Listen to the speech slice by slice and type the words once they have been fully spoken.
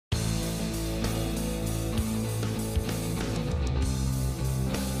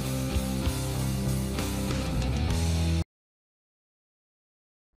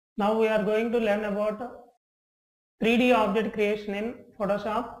Now we are going to learn about 3D object creation in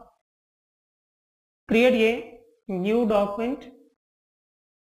Photoshop. Create a new document,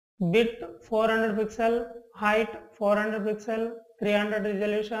 width 400 pixel, height 400 pixel, 300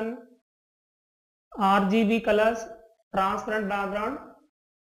 resolution, RGB colors, transparent background.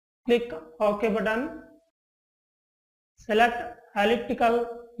 Click OK button. Select Elliptical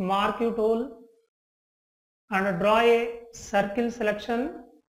Marquee tool and draw a circle selection.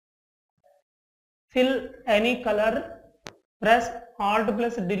 Fill any color. Press Alt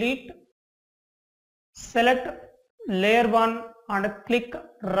plus Delete. Select layer 1 and click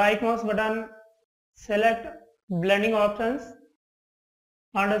right mouse button. Select blending options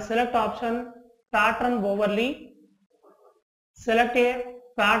and select option pattern overlay. Select a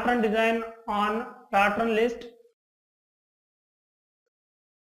pattern design on pattern list.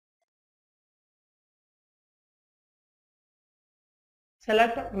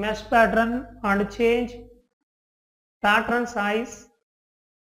 Select mesh pattern and change pattern size.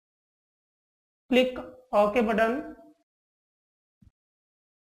 Click OK button.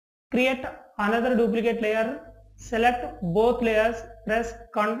 Create another duplicate layer. Select both layers. Press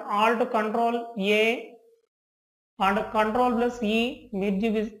Alt Ctrl A and Ctrl plus E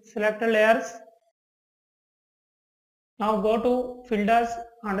merge with selected layers. Now go to filters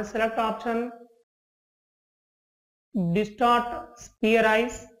and select option distort sphere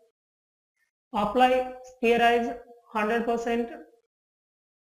eyes. Apply sphere eyes 100%.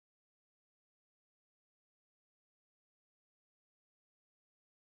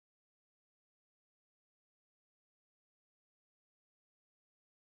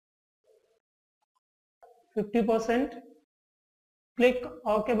 %. Click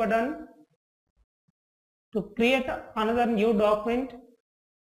OK button. To create another new document,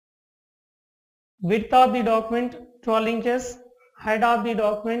 width of the document 12 inches, height of the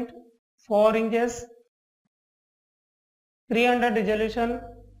document 4 inches, 300 resolution,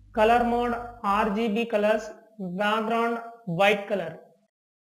 color mode RGB colors, background white color.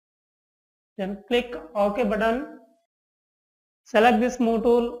 Then click OK button. Select this move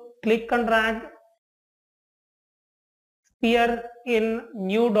tool, click and drag sphere in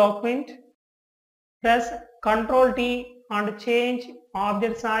new document. Press Ctrl T and change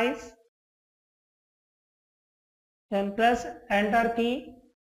object size. Then press Enter key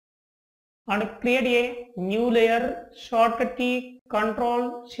and create a new layer. Shortcut key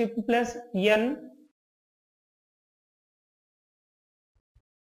Ctrl Shift plus N.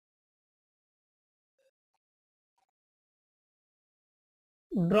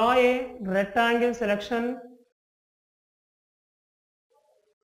 Draw a rectangle selection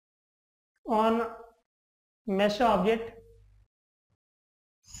on mesh object.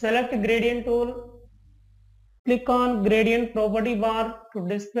 Select gradient tool. Click on gradient property bar to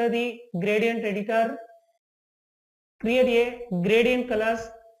display the gradient editor. Create a gradient colors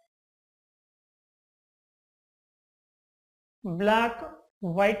black,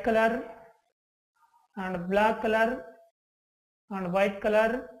 white color and black color and white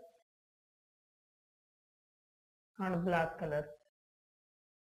color and black color.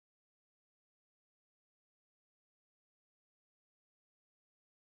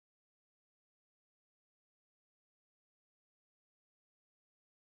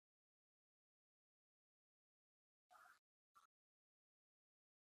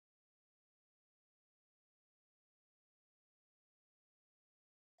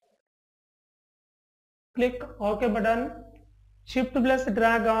 Click OK button. Shift plus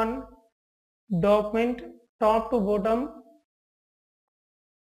drag on document top to bottom.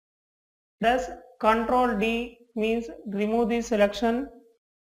 Press Ctrl D means remove the selection.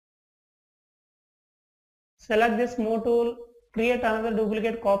 Select this move tool. Create another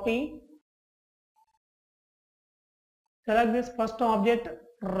duplicate copy. Select this first object.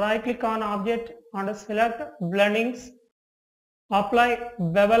 Right click on object and select blendings. Apply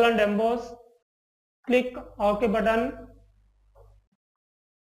bevel and emboss. Click OK button.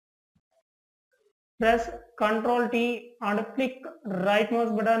 Press Ctrl T and click right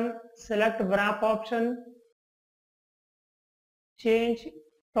mouse button. Select wrap option. Change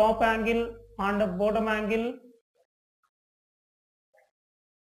top angle and bottom angle.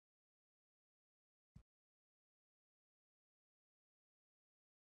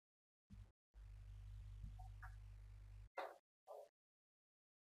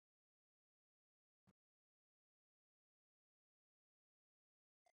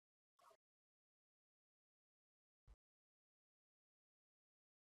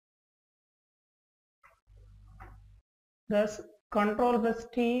 Press Ctrl plus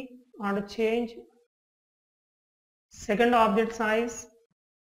T and change second object size.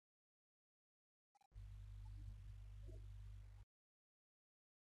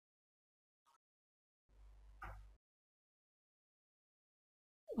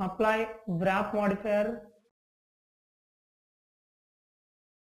 apply wrap modifier,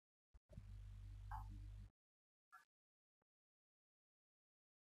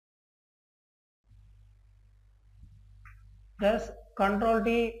 press Ctrl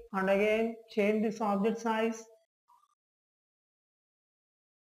T and again change this object size.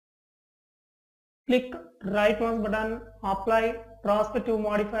 Click right mouse button, apply perspective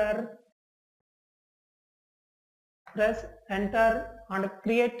modifier, press enter and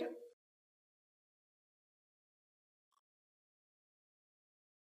create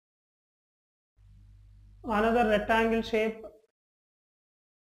another rectangle shape,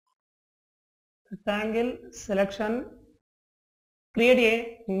 rectangle selection, create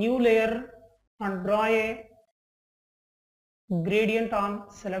a new layer and draw a gradient on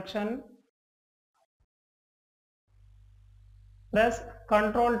selection. Press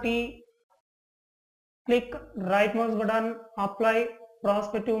Ctrl T, click right mouse button, apply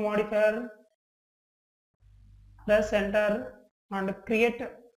perspective modifier, press enter and create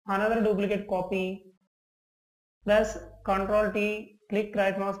another duplicate copy. Press Ctrl T, click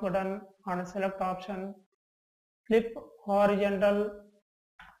right mouse button and select option, flip horizontal,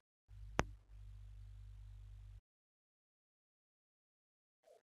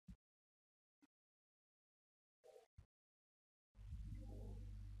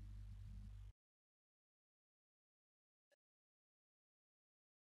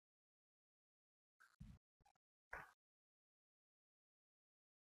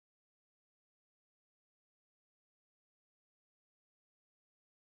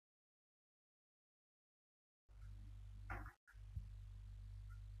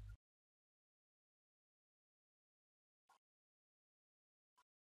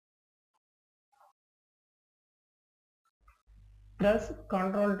 press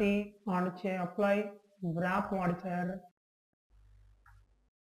Ctrl T and apply wrap modifier.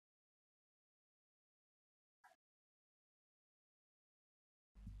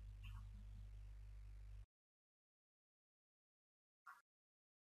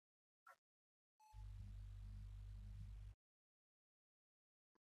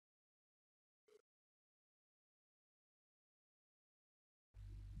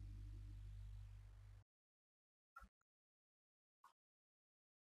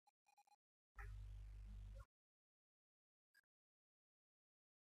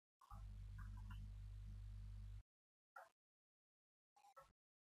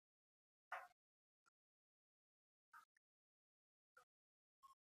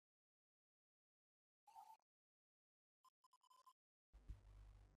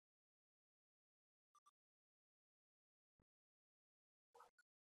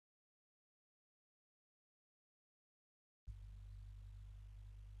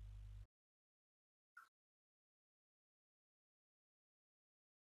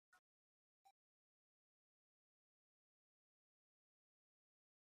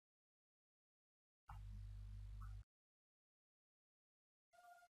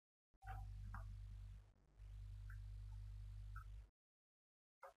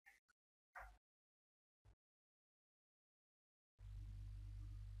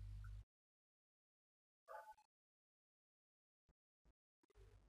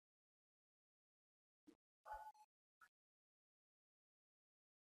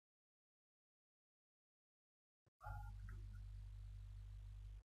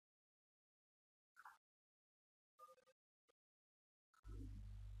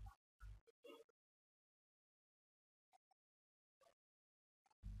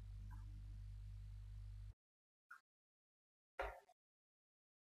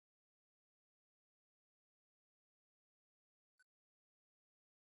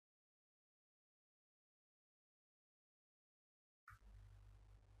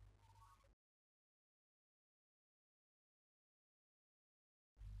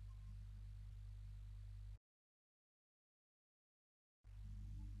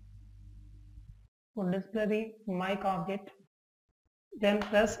 To display the mic object, then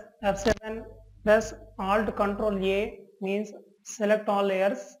press F7, press Alt Ctrl A means select all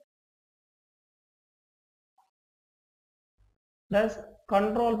layers, press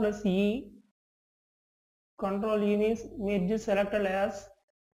Ctrl plus E, Ctrl E means merge selected layers,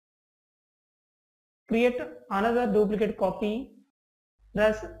 create another duplicate copy,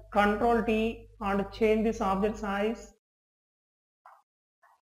 press Ctrl T and change this object size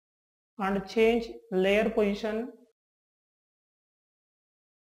and change layer position.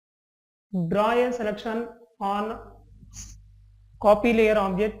 Draw a selection on copy layer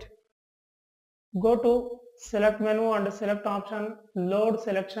object. Go to select menu and select option load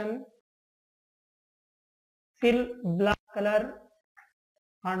selection. Fill black color.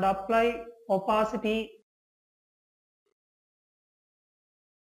 and apply opacity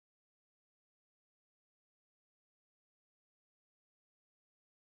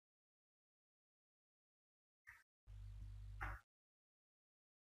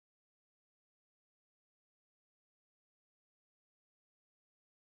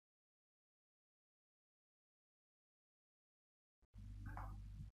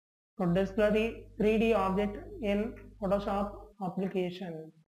to display the 3D object in Photoshop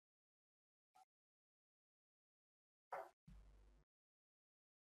application.